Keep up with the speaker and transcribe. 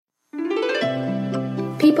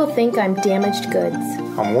people think I'm damaged goods.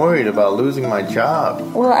 I'm worried about losing my job.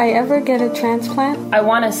 Will I ever get a transplant? I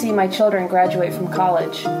want to see my children graduate from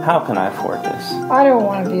college. How can I afford this? I don't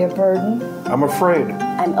want to be a burden. I'm afraid.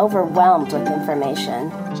 I'm overwhelmed with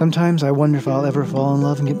information. Sometimes I wonder if I'll ever fall in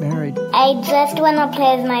love and get married. I just want to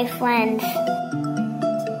play with my friends.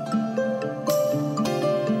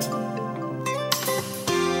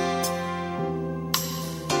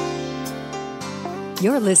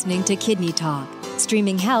 You're listening to Kidney Talk,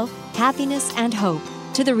 streaming health, happiness, and hope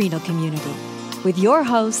to the renal community, with your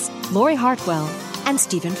hosts, Lori Hartwell and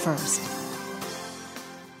Stephen Furst.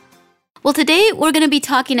 Well, today we're going to be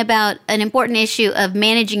talking about an important issue of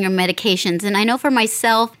managing your medications. And I know for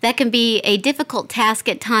myself, that can be a difficult task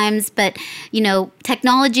at times, but,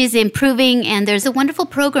 technology is improving, and there's a wonderful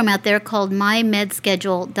program out there called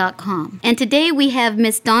myMedSchedule.com. And today we have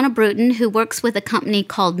Miss Donna Bruton, who works with a company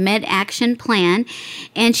called MedAction Plan,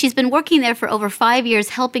 and she's been working there for over 5 years,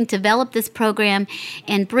 helping develop this program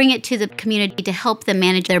and bring it to the community to help them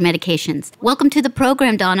manage their medications. Welcome to the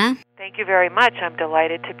program, Donna. Thank you very much. I'm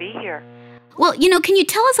delighted to be here. Well, can you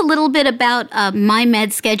tell us a little bit about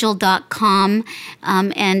myMedSchedule.com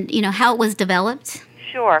and, how it was developed?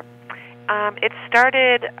 Sure. It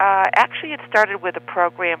started with a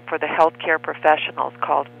program for the healthcare professionals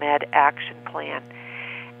called MedAction Plan.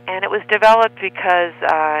 And it was developed because,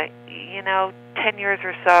 10 years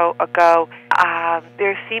or so ago,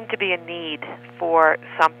 there seemed to be a need for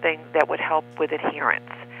something that would help with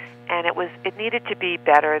adherence. And it needed to be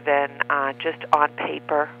better than just on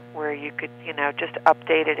paper, where you could, just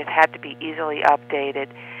update it. It had to be easily updated.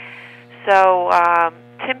 So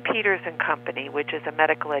Tim Peters and Company, which is a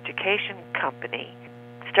medical education company,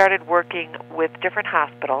 started working with different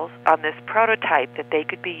hospitals on this prototype that they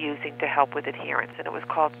could be using to help with adherence, and it was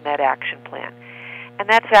called MedAction Plan. And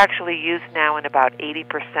that's actually used now in about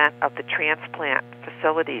 80% of the transplant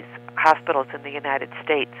facilities, hospitals in the United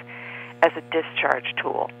States, as a discharge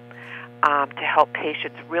tool. To help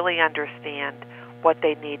patients really understand what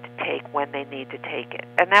they need to take when they need to take it.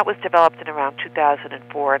 And that was developed in around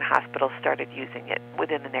 2004, and hospitals started using it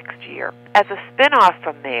within the next year. As a spin-off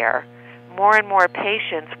from there, more and more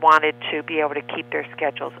patients wanted to be able to keep their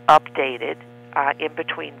schedules updated in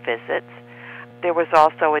between visits. There was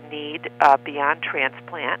also a need beyond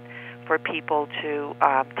transplant for people to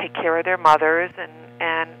take care of their mothers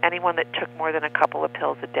and anyone that took more than a couple of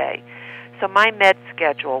pills a day. So My Med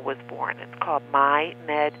Schedule was born. It's called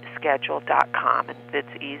myMedSchedule.com, and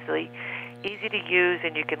it's easy to use,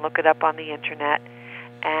 and you can look it up on the internet,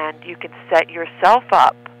 and you can set yourself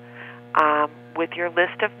up with your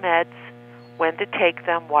list of meds, when to take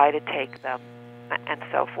them, why to take them, and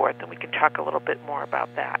so forth. And we can talk a little bit more about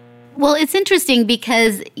that. Well, it's interesting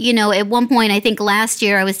because, at one point, I think last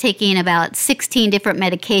year, I was taking about 16 different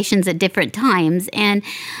medications at different times. And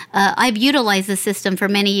I've utilized the system for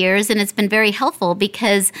many years, and it's been very helpful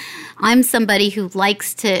because I'm somebody who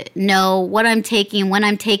likes to know what I'm taking, when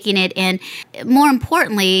I'm taking it. And more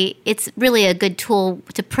importantly, it's really a good tool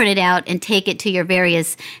to print it out and take it to your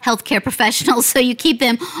various healthcare professionals so you keep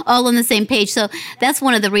them all on the same page. So that's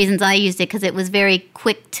one of the reasons I used it, because it was very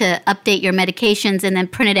quick to update your medications and then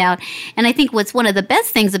print it out. And I think what's one of the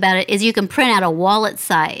best things about it is you can print out a wallet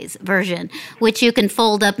size version, which you can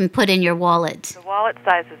fold up and put in your wallet. The wallet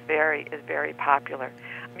size is very popular.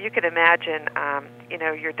 You can imagine,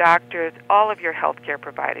 your doctors, all of your healthcare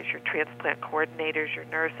providers, your transplant coordinators, your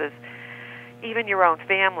nurses, even your own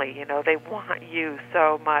family, they want you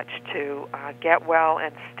so much to get well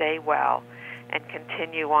and stay well and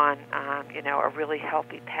continue on, a really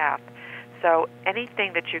healthy path. So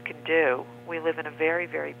anything that you can do, we live in a very,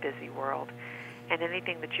 very busy world, and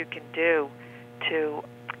anything that you can do to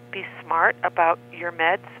be smart about your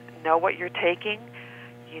meds, know what you're taking,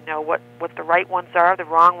 what the right ones are, the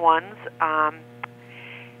wrong ones.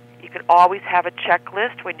 You can always have a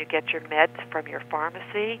checklist when you get your meds from your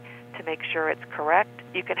pharmacy to make sure it's correct.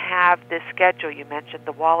 You can have this schedule. You mentioned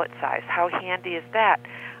the wallet size. How handy is that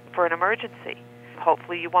for an emergency?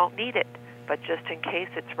 Hopefully you won't need it, but just in case,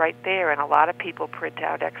 it's right there. And a lot of people print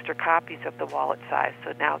out extra copies of the wallet size.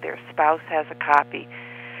 So now their spouse has a copy,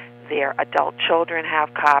 their adult children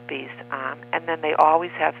have copies, and then they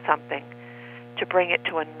always have something to bring it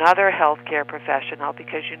to another healthcare professional,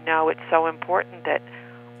 because it's so important that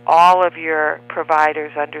all of your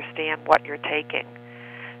providers understand what you're taking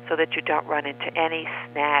so that you don't run into any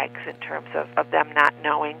snags in terms of them not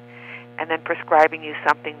knowing and then prescribing you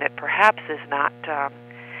something that perhaps is not a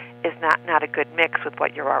good mix with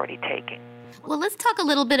what you're already taking. Well, let's talk a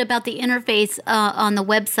little bit about the interface on the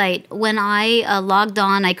website. When I logged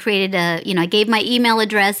on, I created I gave my email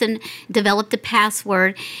address and developed a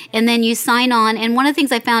password, and then you sign on. And one of the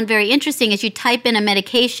things I found very interesting is you type in a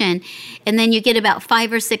medication, and then you get about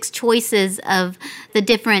 5 or 6 choices of the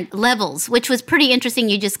different levels, which was pretty interesting.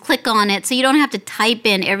 You just click on it, so you don't have to type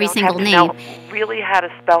in every single name. You don't have to know really how to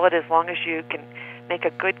spell it, as long as you can make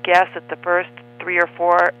a good guess at the first 3 or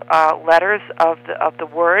 4 letters of the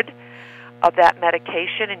word of that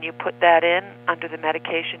medication, and you put that in under the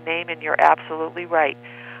medication name, and you're absolutely right.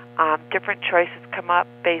 Different choices come up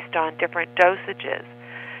based on different dosages.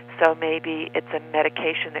 So maybe it's a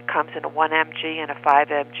medication that comes in a 1 mg and a 5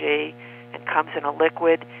 mg and comes in a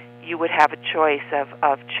liquid. You would have a choice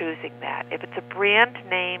of choosing that. If it's a brand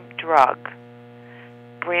name drug,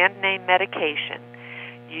 brand name medication,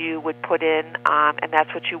 you would put in, and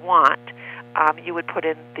that's what you want, you would put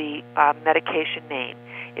in the medication name.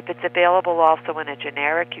 If it's available also in a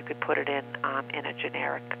generic, you could put it in a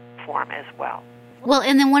generic form as well. Well,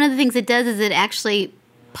 and then one of the things it does is it actually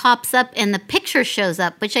pops up and the picture shows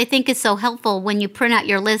up, which I think is so helpful when you print out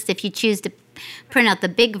your list. If you choose to print out the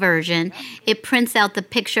big version, it prints out the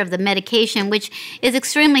picture of the medication, which is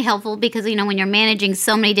extremely helpful because, when you're managing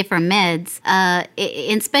so many different meds,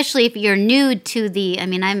 especially if you're new to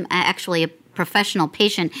I'm actually a professional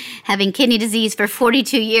patient having kidney disease for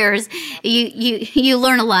 42 years, you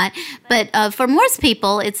learn a lot. But for most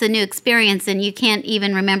people, it's a new experience, and you can't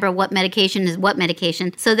even remember what medication is what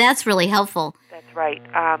medication. So that's really helpful. That's right.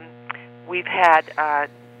 We've had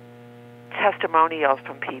testimonials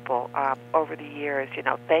from people over the years,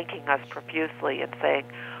 thanking us profusely and saying,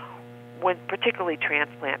 when particularly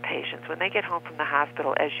transplant patients, when they get home from the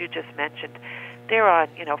hospital, as you just mentioned, they're on,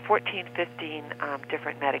 14, 15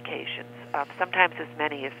 different medications, sometimes as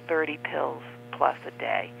many as 30 pills plus a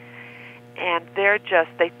day. And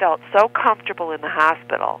they felt so comfortable in the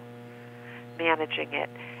hospital managing it.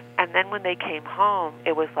 And then when they came home,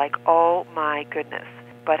 it was like, oh my goodness.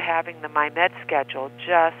 But having the MyMed schedule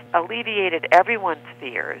just alleviated everyone's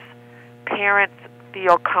fears. Parents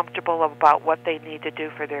feel comfortable about what they need to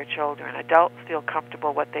do for their children. Adults feel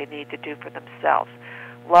comfortable what they need to do for themselves.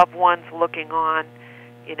 Loved ones looking on,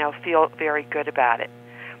 feel very good about it.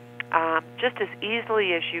 Just as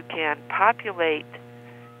easily as you can populate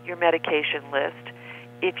your medication list,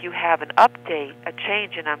 if you have an update, a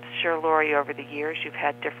change, and I'm sure, Lori, over the years you've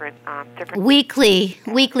had different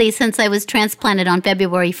weekly since I was transplanted on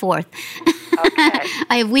February 4th. Okay.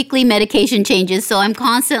 I have weekly medication changes, so I'm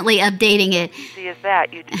constantly updating it. Easy as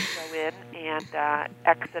that. You just go in and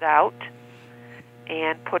exit out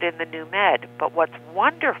and put in the new med. But what's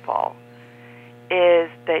wonderful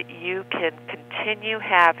is that you can continue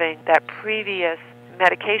having that previous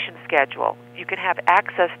medication schedule. You can have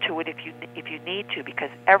access to it if you need to, because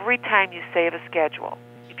every time you save a schedule,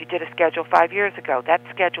 if you did a schedule 5 years ago, that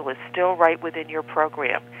schedule is still right within your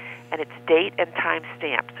program, and it's date and time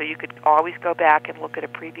stamped, so you could always go back and look at a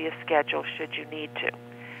previous schedule should you need to.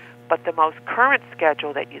 But the most current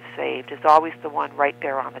schedule that you've saved is always the one right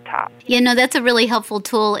there on the top. That's a really helpful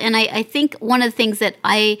tool, and I think one of the things that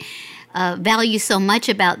I value so much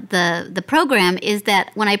about the program is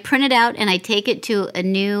that when I print it out and I take it to a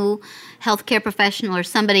new healthcare professional or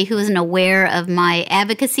somebody who isn't aware of my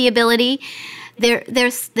advocacy ability,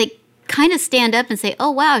 they kind of stand up and say,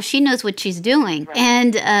 oh, wow, she knows what she's doing. Right.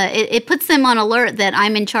 And it puts them on alert that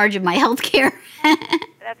I'm in charge of my healthcare.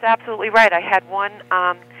 That's absolutely right. I had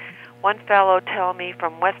one fellow tell me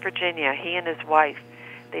from West Virginia, he and his wife,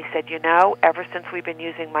 they said, ever since we've been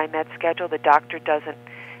using MyMed schedule, the doctor doesn't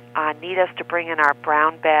need us to bring in our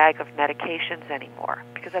brown bag of medications anymore,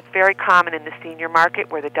 because that's very common in the senior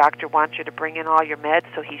market where the doctor wants you to bring in all your meds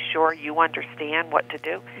so he's sure you understand what to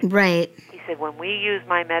do. Right. He said, when we use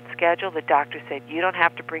MyMed schedule, the doctor said, you don't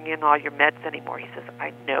have to bring in all your meds anymore. He says,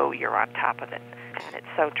 I know you're on top of it. And it's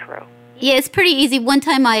so true. Yeah, it's pretty easy. One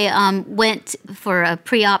time I went for a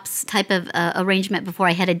pre-ops type of arrangement before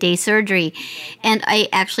I had a day surgery, and I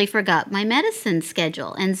actually forgot my medicine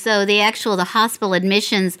schedule. And so the hospital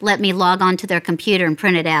admissions let me log on to their computer and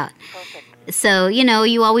print it out. Perfect. So,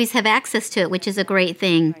 you always have access to it, which is a great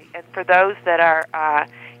thing. Right. And for those that are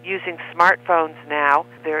using smartphones now,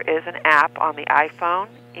 there is an app on the iPhone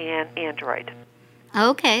and Android.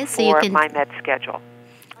 Okay, so you can... For MyMed schedule.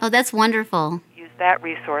 Oh, that's wonderful. That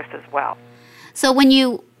resource as well. So when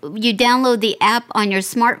you download the app on your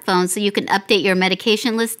smartphone, so you can update your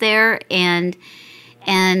medication list there, and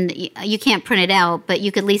you can't print it out, but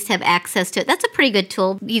you could at least have access to it. That's a pretty good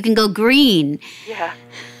tool. You can go green. Yeah.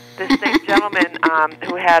 This same gentleman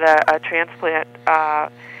who had a transplant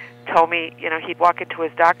told me, he'd walk into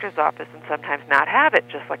his doctor's office and sometimes not have it,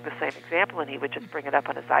 just like the same example, and he would just bring it up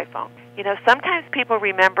on his iPhone. Sometimes people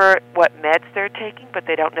remember what meds they're taking, but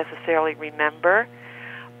they don't necessarily remember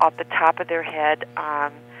off the top of their head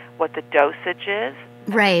what the dosage is.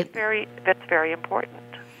 Right. That's very important.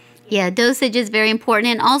 Yeah, dosage is very important.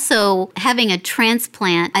 And also having a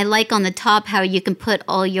transplant, I like on the top how you can put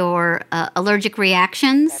all your allergic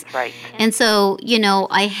reactions. That's right. And so,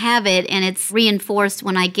 I have it, and it's reinforced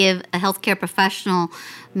when I give a healthcare professional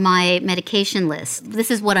my medication list. This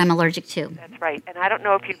is what I'm allergic to. That's right. And I don't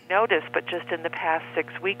know if you've noticed, but just in the past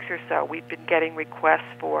 6 weeks or so, we've been getting requests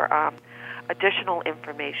for additional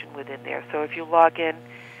information within there. So if you log in,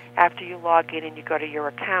 after you log in and you go to your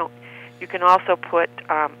account, you can also put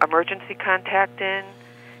emergency contact in,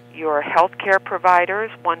 your healthcare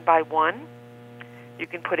providers one by one. You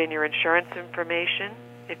can put in your insurance information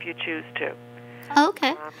if you choose to.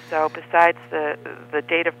 Okay. So besides the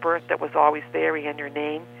date of birth that was always there and your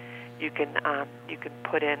name, you can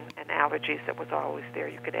put in an allergies that was always there.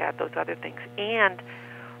 You could add those other things. And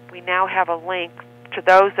we now have a link to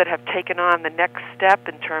those that have taken on the next step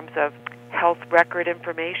in terms of health record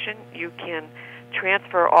information. You can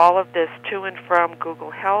transfer all of this to and from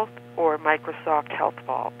Google Health or Microsoft Health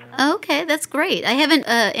Vault. Okay, that's great. I haven't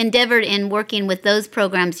endeavored in working with those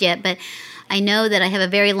programs yet, but I know that I have a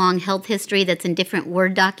very long health history that's in different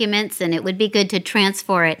Word documents, and it would be good to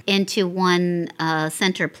transfer it into one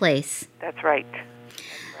center place. That's right.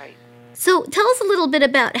 So tell us a little bit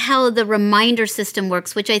about how the reminder system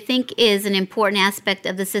works, which I think is an important aspect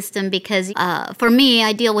of the system because for me,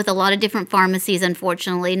 I deal with a lot of different pharmacies,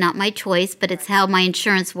 unfortunately, not my choice, but it's how my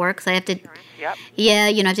insurance works. I have to,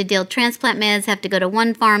 I have to deal with transplant meds, have to go to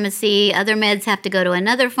one pharmacy, other meds have to go to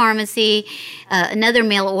another pharmacy, another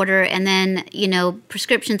mail order, and then,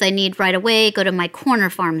 prescriptions I need right away go to my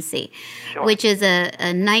corner pharmacy, which is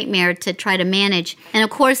a nightmare to try to manage. And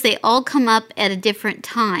of course, they all come up at a different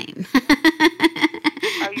time.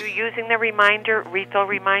 Are you using the refill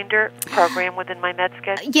reminder program within my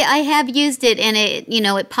MedSketch? Yeah, I have used it, and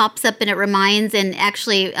it pops up and it reminds. And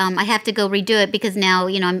actually, I have to go redo it because now,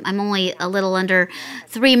 I'm only a little under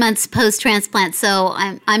 3 months post-transplant, so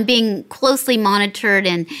I'm being closely monitored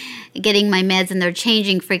and getting my meds, and they're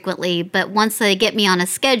changing frequently. But once they get me on a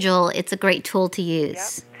schedule, it's a great tool to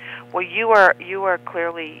use. Yep. Well, you are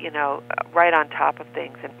clearly, right on top of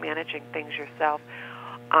things and managing things yourself.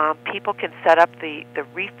 People can set up the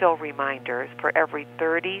refill reminders for every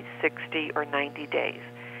 30, 60, or 90 days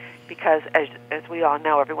because, as we all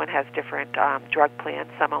know, everyone has different drug plans.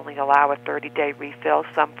 Some only allow a 30-day refill.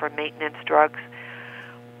 Some for maintenance drugs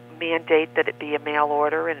mandate that it be a mail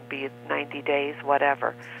order and it be 90 days,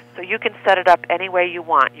 whatever. So you can set it up any way you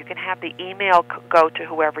want. You can have the email go to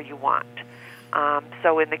whoever you want.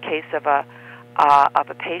 So in the case of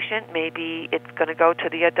a patient, maybe it's going to go to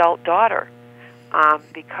the adult daughter.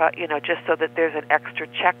 Because just so that there's an extra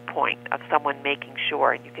checkpoint of someone making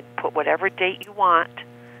sure, and you can put whatever date you want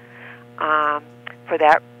for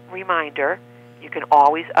that reminder. You can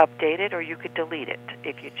always update it, or you could delete it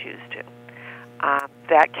if you choose to.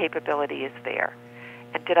 That capability is there.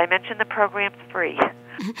 And did I mention the program's free?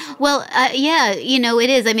 Well, it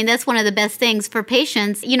is. I mean, that's one of the best things for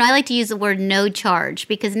patients. I like to use the word no charge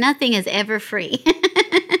because nothing is ever free.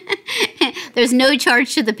 There's no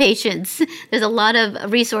charge to the patients. There's a lot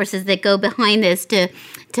of resources that go behind this to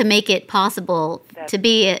make it possible to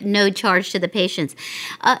be no charge to the patients.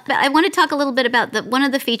 But I want to talk a little bit about one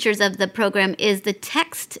of the features of the program is the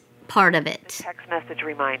text part of it. The text message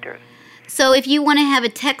reminders. So if you want to have a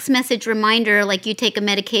text message reminder, like you take a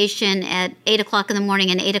medication at 8 o'clock in the morning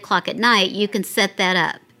and 8 o'clock at night, you can set that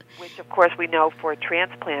up. Which, of course, we know for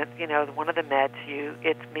transplant, one of the meds,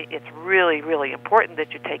 it's really, really important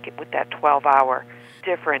that you take it with that 12-hour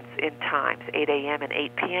difference in times, 8 a.m. and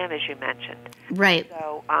 8 p.m., as you mentioned. Right.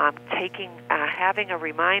 So having a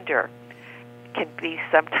reminder can be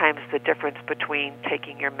sometimes the difference between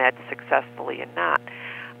taking your meds successfully and not.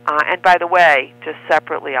 And by the way, just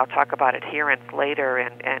separately, I'll talk about adherence later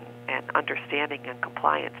and understanding and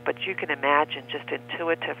compliance, but you can imagine just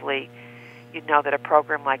intuitively, you know that a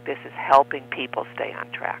program like this is helping people stay on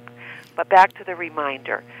track. But back to the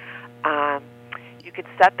reminder. You can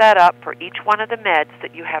set that up for each one of the meds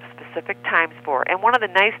that you have specific times for. And one of the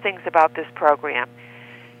nice things about this program,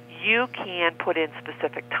 you can put in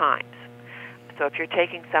specific times. So if you're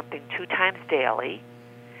taking something 2 times daily,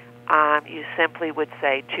 you simply would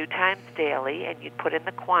say 2 times daily, and you'd put in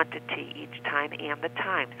the quantity each time and the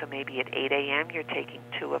time. So maybe at 8 a.m. you're taking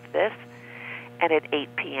 2 of this, and at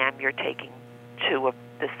 8 p.m. you're taking 2 of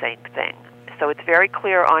the same thing. So it's very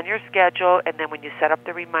clear on your schedule, and then when you set up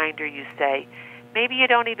the reminder, you say, Maybe you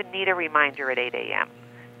don't even need a reminder at 8 a.m.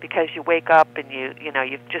 because you wake up and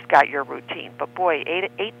you've just got your routine. But boy,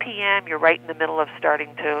 8 p.m., you're right in the middle of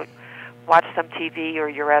starting to watch some TV, or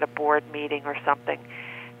you're at a board meeting or something.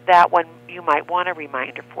 That one you might want a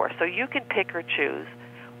reminder for. So you can pick or choose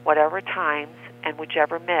whatever times and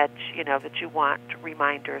whichever meds, that you want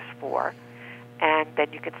reminders for. And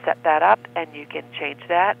then you can set that up, and you can change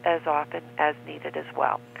that as often as needed as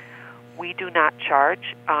well. We do not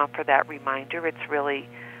charge for that reminder. It's really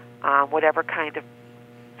whatever kind of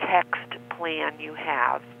text plan you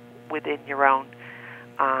have within your own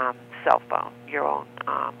cell phone, your own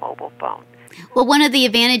mobile phone. Well, one of the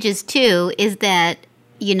advantages, too, is that,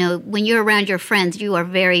 when you're around your friends, you are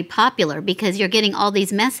very popular because you're getting all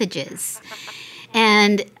these messages.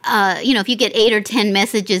 And, if you get 8 or 10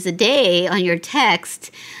 messages a day on your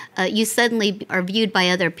text, you suddenly are viewed by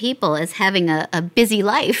other people as having a busy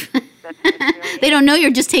life. They don't know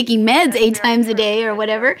you're just taking meds 8 times a day or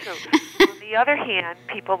whatever. On the other hand,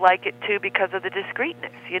 people like it, too, because of the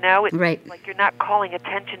discreetness, It's right. Like you're not calling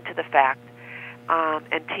attention to the fact.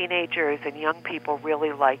 And teenagers and young people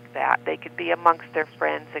really like that. They could be amongst their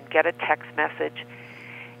friends and get a text message,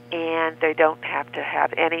 and they don't have to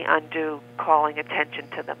have any undue calling attention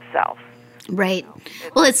to themselves. Right.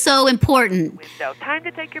 Well, it's so important. No time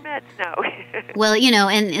to take your meds, no. Well,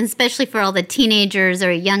 and especially for all the teenagers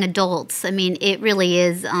or young adults, I mean, it really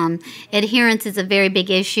is, adherence is a very big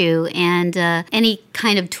issue, and any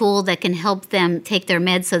kind of tool that can help them take their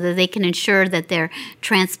meds so that they can ensure that their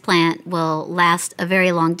transplant will last a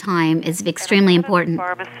very long time is extremely important.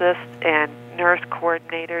 Pharmacists and nurse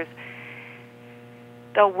coordinators,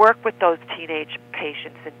 they'll work with those teenage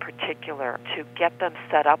patients in particular to get them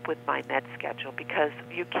set up with My Med Schedule, because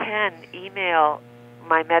you can email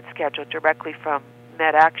My Med Schedule directly from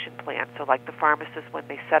Med Action Plan. So like the pharmacist, when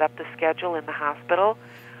they set up the schedule in the hospital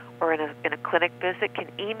or in a clinic visit, can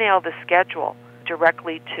email the schedule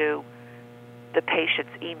directly to the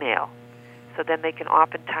patient's email. So then they can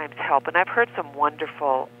oftentimes help. And I've heard some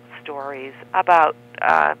wonderful stories about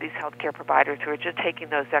these healthcare providers who are just taking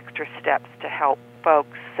those extra steps to help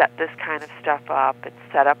folks set this kind of stuff up and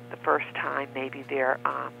set up the first time maybe their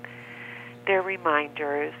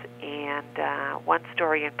reminders. And one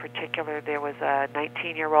story in particular, there was a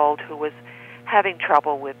 19-year-old who was having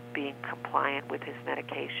trouble with being compliant with his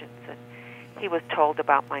medications, and he was told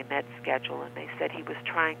about My Med Schedule, and they said he was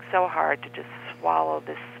trying so hard to just swallow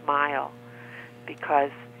this smile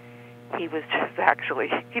because he was just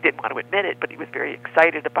he didn't want to admit it, but he was very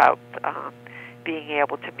excited about being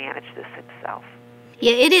able to manage this himself.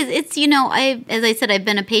 Yeah, it is. It's, as I said, I've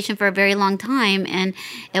been a patient for a very long time, and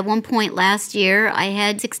at one point last year, I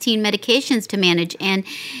had 16 medications to manage, and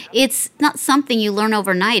it's not something you learn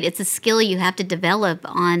overnight. It's a skill you have to develop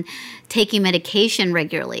on taking medication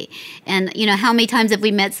regularly. And, how many times have we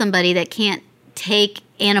met somebody that can't take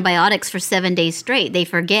antibiotics for 7 days straight? They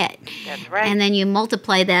forget. That's right. And then you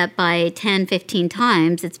multiply that by 10, 15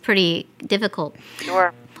 times. It's pretty difficult.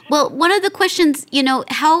 Sure. Well, one of the questions,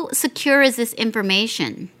 how secure is this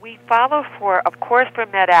information? We follow for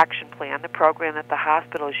Med Action Plan, the program that the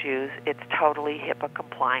hospitals use, it's totally HIPAA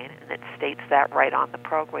compliant, and it states that right on the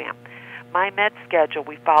program. My Med Schedule,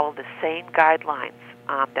 we follow the same guidelines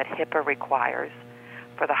that HIPAA requires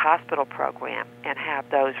for the hospital program and have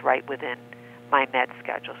those right within My Med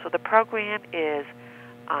Schedule. So the program is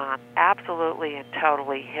absolutely and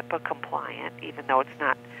totally HIPAA compliant, even though it's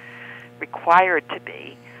not required to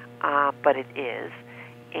be. But it is,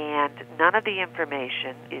 and none of the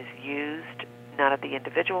information is used, none of the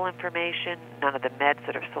individual information, none of the meds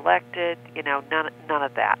that are selected, none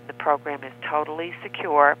of that. The program is totally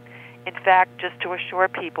secure. In fact, just to assure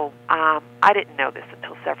people, I didn't know this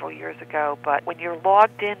until several years ago, but when you're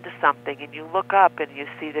logged into something and you look up and you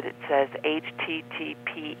see that it says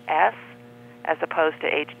HTTPS as opposed to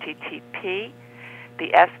HTTP,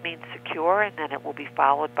 the S means secure, and then it will be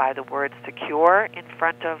followed by the word secure in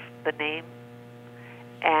front of the name,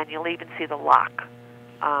 and you'll even see the lock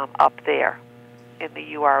up there in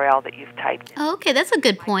the URL that you've typed in. Oh, okay, that's a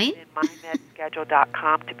good point. In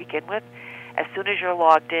myMedSchedule.com to begin with. As soon as you're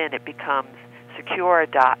logged in, it becomes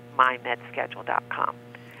secure.myMedSchedule.com.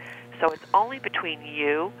 So it's only between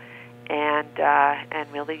you and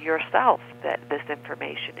really yourself that this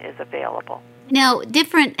information is available. Now,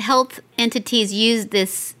 different health entities use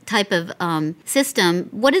this type of system.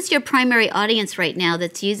 What is your primary audience right now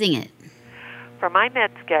that's using it? For My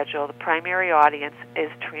Med Schedule, the primary audience is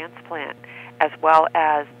transplant, as well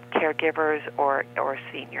as caregivers or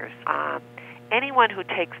seniors. Anyone who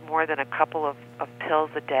takes more than a couple of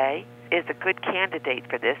pills a day is a good candidate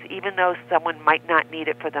for this. Even though someone might not need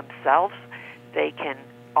it for themselves, they can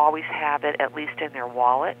always have it at least in their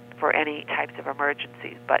wallet for any types of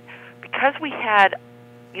emergencies. But because we had,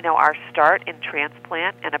 our start in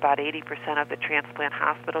transplant, and about 80% of the transplant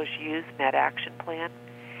hospitals use MedAction Plan,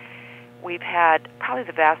 we've had probably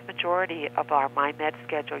the vast majority of our MyMed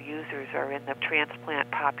Schedule users are in the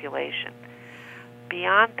transplant population.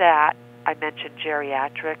 Beyond that, I mentioned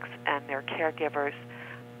geriatrics and their caregivers.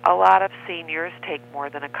 A lot of seniors take more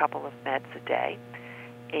than a couple of meds a day,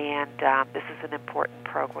 and this is an important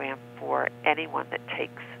program for anyone that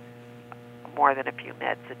takes more than a few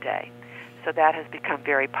meds a day. So that has become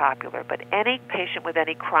very popular. But any patient with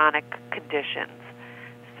any chronic conditions,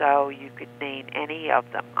 so you could name any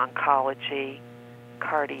of them, oncology,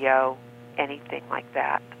 cardio, anything like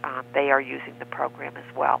that, they are using the program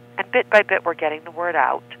as well. And bit by bit, we're getting the word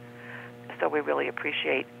out. So we really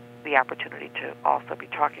appreciate the opportunity to also be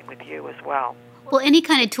talking with you as well. Well, any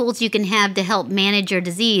kind of tools you can have to help manage your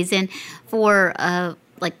disease. And for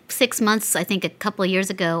like 6 months, I think a couple of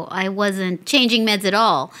years ago, I wasn't changing meds at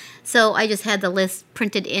all. So I just had the list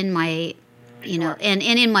printed in my, and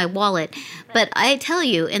in my wallet. But I tell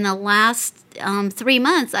you, in the last 3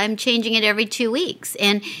 months, I'm changing it every 2 weeks.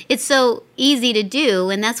 And it's so easy to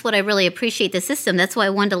do, and that's what I really appreciate the system. That's why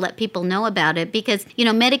I wanted to let people know about it, because,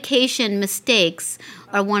 medication mistakes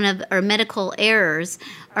or medical errors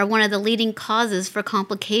are one of the leading causes for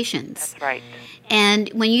complications. That's right. And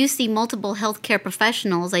when you see multiple healthcare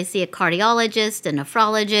professionals, I see a cardiologist, a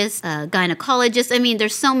nephrologist, a gynecologist. I mean,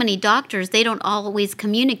 there's so many doctors. They don't always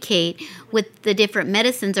communicate with the different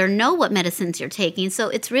medicines or know what medicines you're taking. So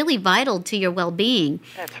it's really vital to your well-being.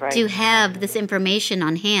 That's right. To have this information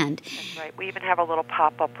on hand. That's right. We even have a little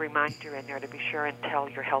pop-up reminder in there to be sure and tell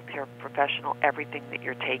your healthcare professional everything that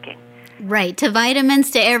you're taking. Right, to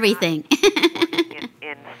vitamins, to everything.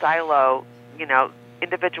 in silo,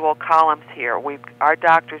 individual columns here. Our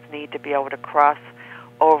doctors need to be able to cross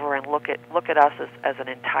over and look at us as an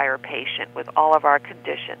entire patient with all of our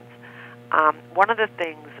conditions. One of the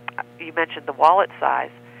things, you mentioned the wallet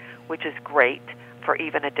size, which is great for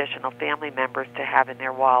even additional family members to have in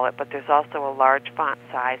their wallet, but there's also a large font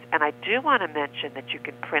size. And I do want to mention that you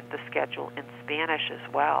can print the schedule in Spanish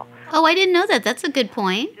as well. Oh, I didn't know that. That's a good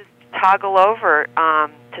point. Just toggle over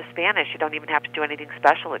to Spanish. You don't even have to do anything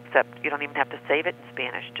special, except you don't even have to save it in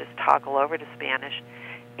Spanish. Just toggle over to Spanish,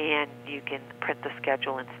 and you can print the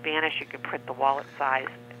schedule in Spanish. You can print the wallet size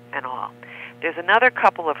and all. There's another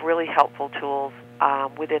couple of really helpful tools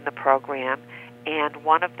within the program, and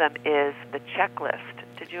one of them is the checklist.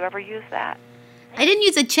 Did you ever use that? I didn't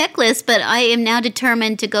use a checklist, but I am now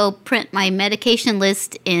determined to go print my medication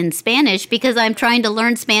list in Spanish because I'm trying to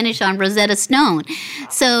learn Spanish on Rosetta Stone.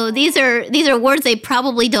 So these are words they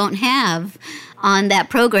probably don't have on that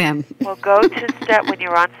program. Well, go to when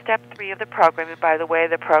you're on step 3 of the program, and by the way,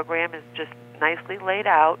 the program is just nicely laid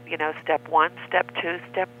out, step 1, step 2,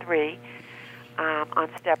 step 3. On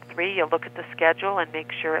step 3, you'll look at the schedule and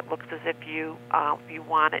make sure it looks as if you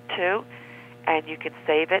want it to, and you can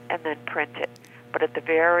save it and then print it. But at the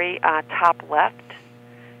very top left,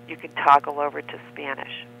 you can toggle over to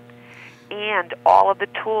Spanish. And all of the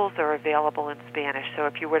tools are available in Spanish. So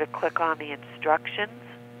if you were to click on the instructions,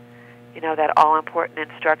 that all-important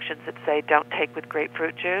instructions that say don't take with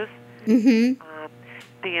grapefruit juice, the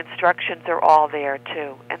instructions are all there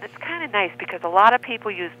too. And it's kind of nice because a lot of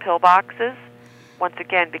people use pill boxes, once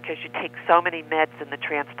again, because you take so many meds in the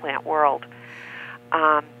transplant world.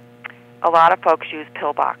 A lot of folks use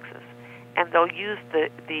pill boxes. And they'll use the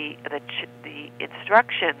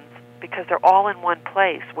instructions because they're all in one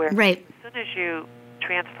place. Where right. As soon as you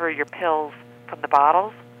transfer your pills from the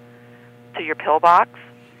bottles to your pill box,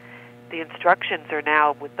 the instructions are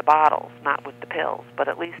now with the bottles, not with the pills. But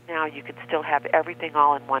at least now you can still have everything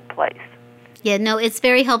all in one place. Yeah, no, it's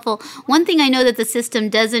very helpful. One thing I know that the system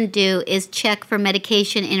doesn't do is check for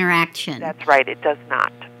medication interaction. That's right, it does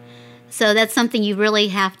not. So that's something you really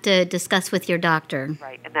have to discuss with your doctor.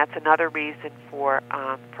 Right, and that's another reason for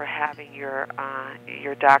having your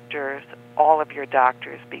doctors, all of your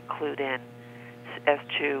doctors, be clued in as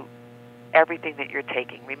to everything that you're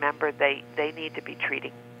taking. Remember, they need to be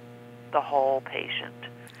treating the whole patient.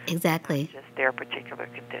 Exactly. Not just their particular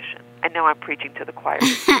condition. I know I'm preaching to the choir.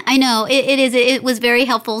 I know it is. It was very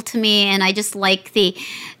helpful to me, and I just like the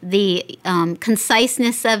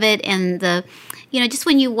conciseness of it, and the. Just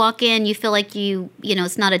when you walk in, you feel like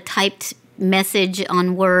it's not a typed message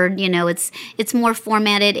on Word. It's more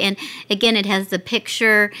formatted, and again, it has the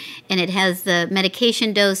picture and it has the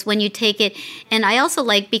medication dose when you take it. And I also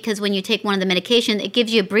like, because when you take one of the medications, it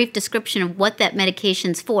gives you a brief description of what that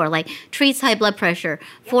medication's for, like treats high blood pressure,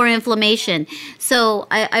 for inflammation. So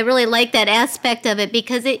I really like that aspect of it,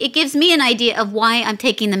 because it gives me an idea of why I'm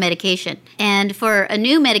taking the medication. And for a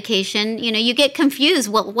new medication, you get confused.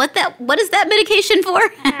 Well, what is that medication for?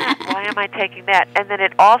 Why am I taking that? And then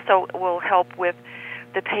it also will help with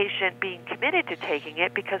the patient being committed to taking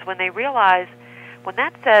it, because when they realize, when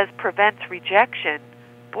that says prevents rejection,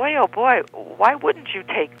 boy, oh boy, why wouldn't you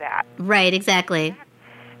take that? Right, exactly.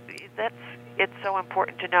 It's so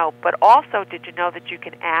important to know. But also, did you know that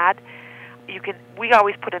we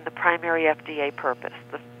always put in the primary FDA purpose,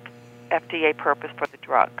 the FDA purpose for the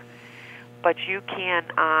drug. But you can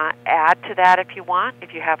add to that if you want,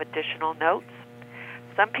 if you have additional notes.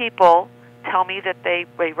 Some people tell me that they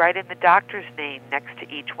write in the doctor's name next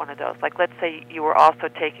to each one of those. Like, let's say you were also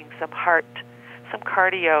taking some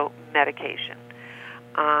cardio medication.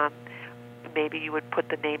 Maybe you would put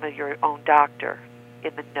the name of your own doctor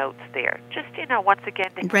in the notes there. Just, once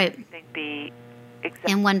again, to have everything be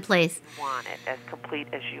exactly in one place. As you want it, as complete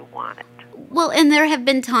as you want it. Well, and there have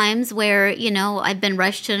been times where, I've been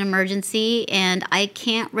rushed to an emergency and I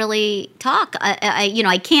can't really talk.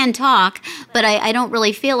 I can talk, but I don't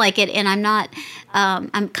really feel like it, and I'm not,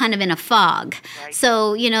 I'm kind of in a fog. Right.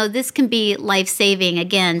 So, this can be life-saving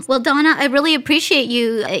again. Well, Donna, I really appreciate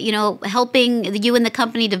you, helping you and the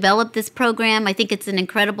company develop this program. I think it's an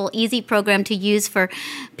incredible, easy program to use for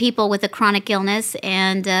people with a chronic illness.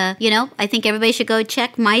 And, I think everybody should go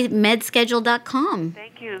check myMedSchedule.com.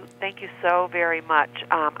 Thank you so very much.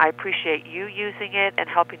 I appreciate you using it and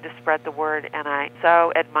helping to spread the word, and I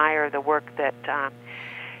so admire the work that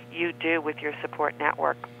you do with your support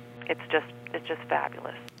network. It's just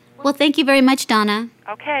fabulous. Well, thank you very much, Donna.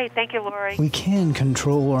 Okay, thank you, Lori. We can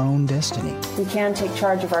control our own destiny. We can take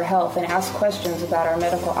charge of our health and ask questions about our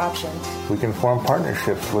medical options. We can form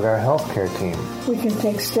partnerships with our healthcare team. We can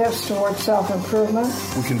take steps towards self-improvement.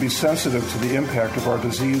 We can be sensitive to the impact of our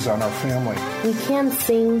disease on our family. We can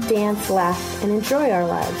sing, dance, laugh, and enjoy our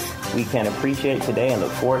lives. We can appreciate today and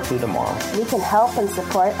look forward to tomorrow. We can help and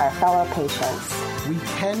support our fellow patients. We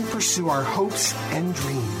can pursue our hopes and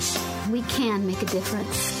dreams. We can make a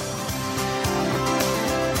difference.